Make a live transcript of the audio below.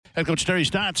Head Coach Terry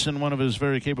Stotts and one of his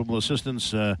very capable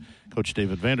assistants, Coach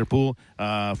David Vanterpool.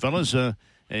 Fellas,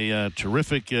 a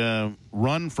terrific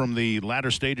run from the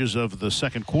latter stages of the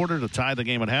second quarter to tie the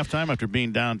game at halftime after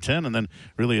being down 10, and then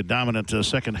really a dominant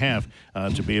second half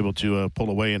to be able to pull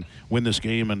away and win this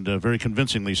game, and very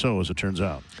convincingly so, as it turns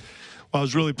out. Well, I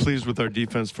was really pleased with our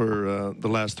defense for the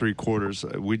last three quarters.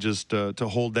 We just to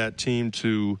hold that team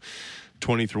to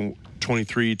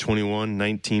 23, 21,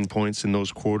 19 points in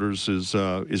those quarters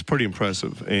is pretty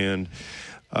impressive. And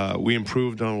we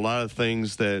improved on a lot of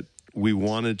things that we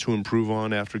wanted to improve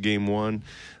on after game one.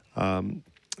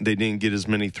 They didn't get as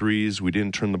many threes. We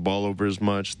didn't turn the ball over as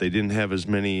much. They didn't have as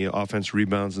many offense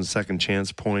rebounds and second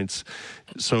chance points.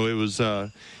 So it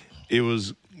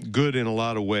was good in a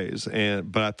lot of ways.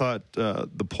 But I thought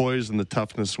the poise and the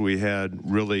toughness we had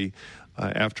really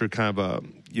after kind of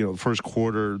a first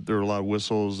quarter, there were a lot of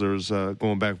whistles. There was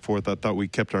going back and forth. I thought we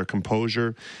kept our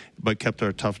composure, but kept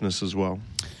our toughness as well.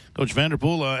 Coach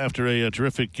Vanterpool, after a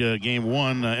terrific game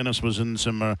one, Ennis was in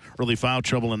some early foul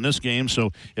trouble in this game,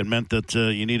 so it meant that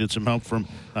you needed some help from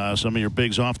some of your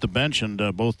bigs off the bench, and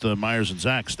both Myers and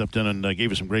Zach stepped in and gave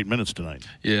you some great minutes tonight.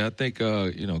 Yeah, I think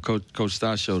Coach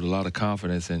Stotts showed a lot of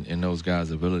confidence in those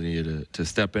guys' ability to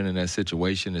step in that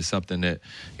situation. Is something that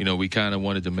we kind of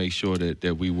wanted to make sure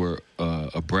that we were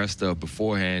abreast of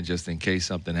beforehand, just in case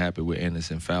something happened with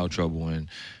Ennis in foul trouble. And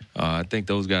I think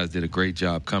those guys did a great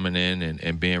job coming in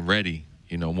and being ready,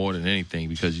 more than anything,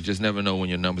 because you just never know when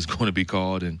your number's going to be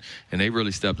called, and they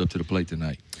really stepped up to the plate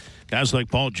tonight. Guys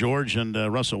like Paul George and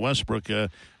Russell Westbrook,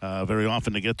 very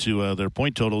often to get to their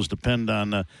point totals, depend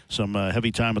on some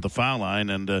heavy time at the foul line,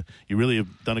 and you really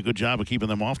have done a good job of keeping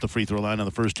them off the free throw line in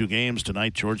the first two games.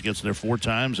 Tonight, George gets there 4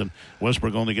 times, and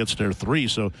Westbrook only gets there 3.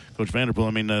 So, Coach Vanterpool,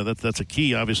 I mean, that's a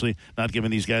key, obviously, not giving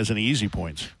these guys any easy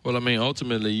points. Well, I mean,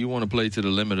 ultimately, you want to play to the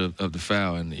limit of the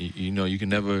foul, and, you can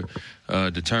never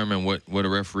determine what a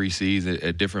referee sees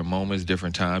at different moments,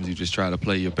 different times. You just try to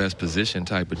play your best position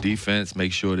type of defense,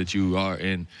 make sure that you are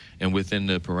in and within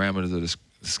the parameters of the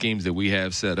schemes that we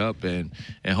have set up, and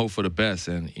hope for the best.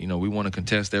 And we want to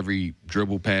contest every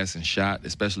dribble, pass, and shot,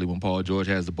 especially when Paul George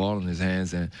has the ball in his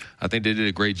hands. And I think they did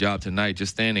a great job tonight,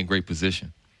 just staying in great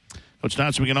position. Coach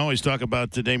Stotts, we can always talk about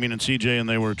Damian and CJ, and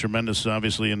they were tremendous,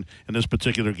 obviously, in this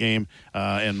particular game.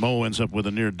 And Mo ends up with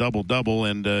a near double-double,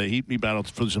 and he battled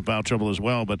through some foul trouble as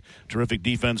well. But terrific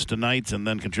defense tonight, and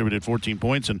then contributed 14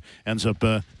 points and ends up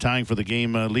tying for the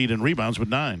game lead in rebounds with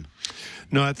 9.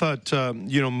 No, I thought,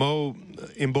 Mo,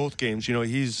 in both games,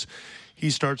 he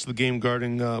starts the game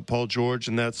guarding Paul George,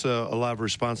 and that's a lot of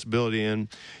responsibility. And,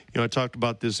 I talked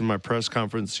about this in my press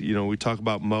conference. We talk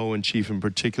about Mo and Chief in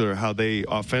particular, how they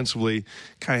offensively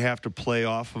kind of have to play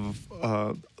off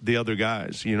of the other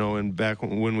guys, and back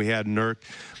when we had Nurk,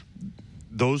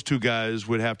 those two guys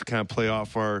would have to kind of play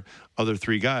off our other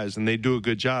 3 guys, and they do a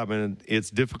good job. And it's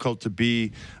difficult to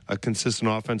be a consistent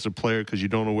offensive player because you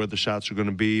don't know where the shots are going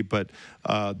to be. But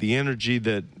the energy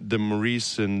that the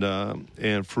Maurice and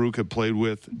Farouk have played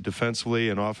with defensively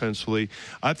and offensively,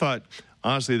 I thought,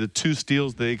 honestly, the 2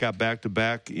 steals they got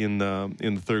back-to-back in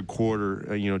the third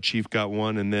quarter, Chief got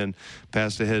one and then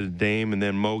passed ahead of Dame, and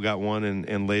then Mo got one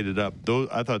and laid it up.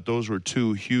 I thought those were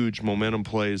 2 huge momentum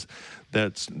plays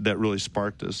that really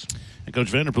sparked us. And Coach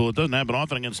Vanterpool, it doesn't happen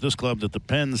often against this club that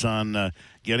depends on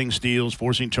getting steals,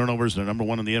 forcing turnovers. They're number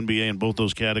 1 in the NBA in both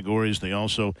those categories. They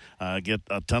also get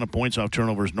a ton of points off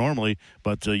turnovers normally,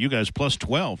 but you guys plus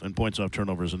 12 in points off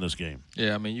turnovers in this game.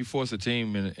 Yeah, I mean, you force a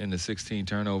team in the 16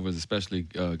 turnovers, especially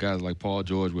guys like Paul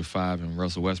George with 5 and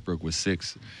Russell Westbrook with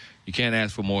 6. You can't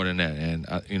ask for more than that. And,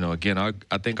 again,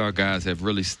 I think our guys have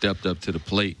really stepped up to the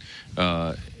plate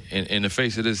in the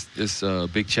face of this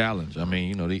big challenge. I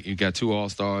mean, you got 2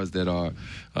 All-Stars that are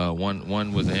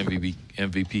one was an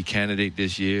MVP candidate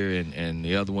this year, and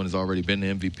the other one has already been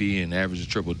the MVP and averaged a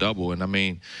triple-double. And, I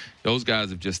mean, those guys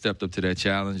have just stepped up to that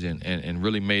challenge and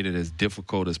really made it as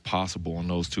difficult as possible on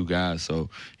those 2 guys. So,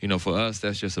 for us,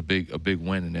 that's just a big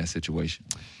win in that situation.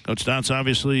 Coach Stotts,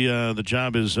 obviously the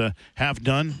job is half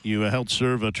done. You helped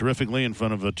serve terrifically in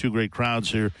front of 2 great crowds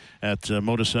here at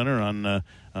Moda Center on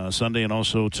Sunday and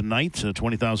also tonight.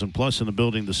 20,000 plus in the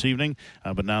building this evening.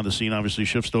 But now the scene obviously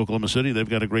shifts to Oklahoma City. They've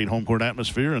got a great home court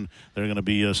atmosphere, and they're going to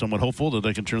be somewhat hopeful that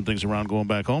they can turn things around going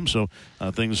back home. So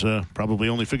things probably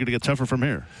only figure to get tougher from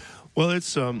here. Well,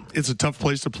 it's a tough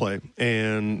place to play,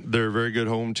 and they're a very good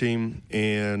home team,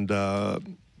 and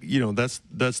that's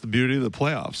the beauty of the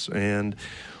playoffs. And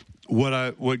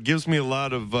what gives me a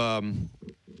lot of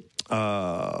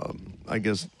I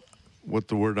guess what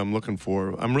the word I'm looking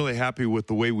for. I'm really happy with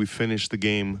the way we finished the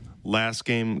game last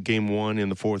game 1 in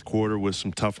the fourth quarter with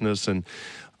some toughness, and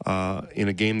in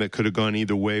a game that could have gone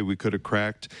either way. We could have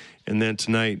cracked. And then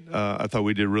tonight, I thought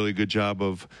we did a really good job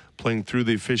of playing through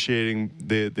the officiating.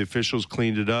 The officials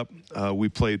cleaned it up. We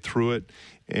played through it.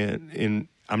 And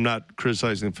I'm not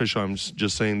criticizing the official. I'm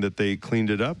just saying that they cleaned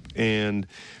it up. And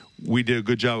we did a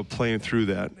good job of playing through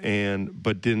that,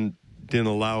 but didn't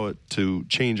allow it to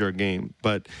change our game.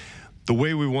 But the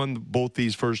way we won both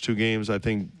these first two games, I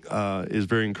think, is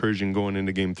very encouraging going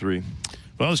into Game 3.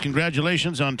 Well,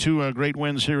 congratulations on two great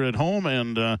wins here at home,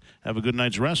 and have a good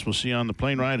night's rest. We'll see you on the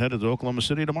plane ride headed to Oklahoma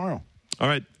City tomorrow. All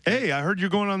right. Hey, I heard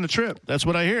you're going on the trip. That's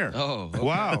what I hear. Oh, okay.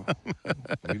 Wow.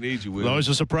 We need you, Will. There's always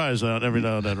a surprise every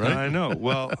now and then, right? I know.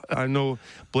 Well, I know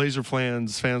Blazer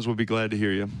fans will be glad to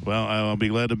hear you. Well, I'll be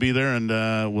glad to be there, and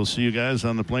we'll see you guys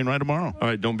on the plane ride tomorrow. All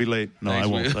right. Don't be late. No,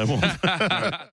 Thanks, I won't. Will. I won't.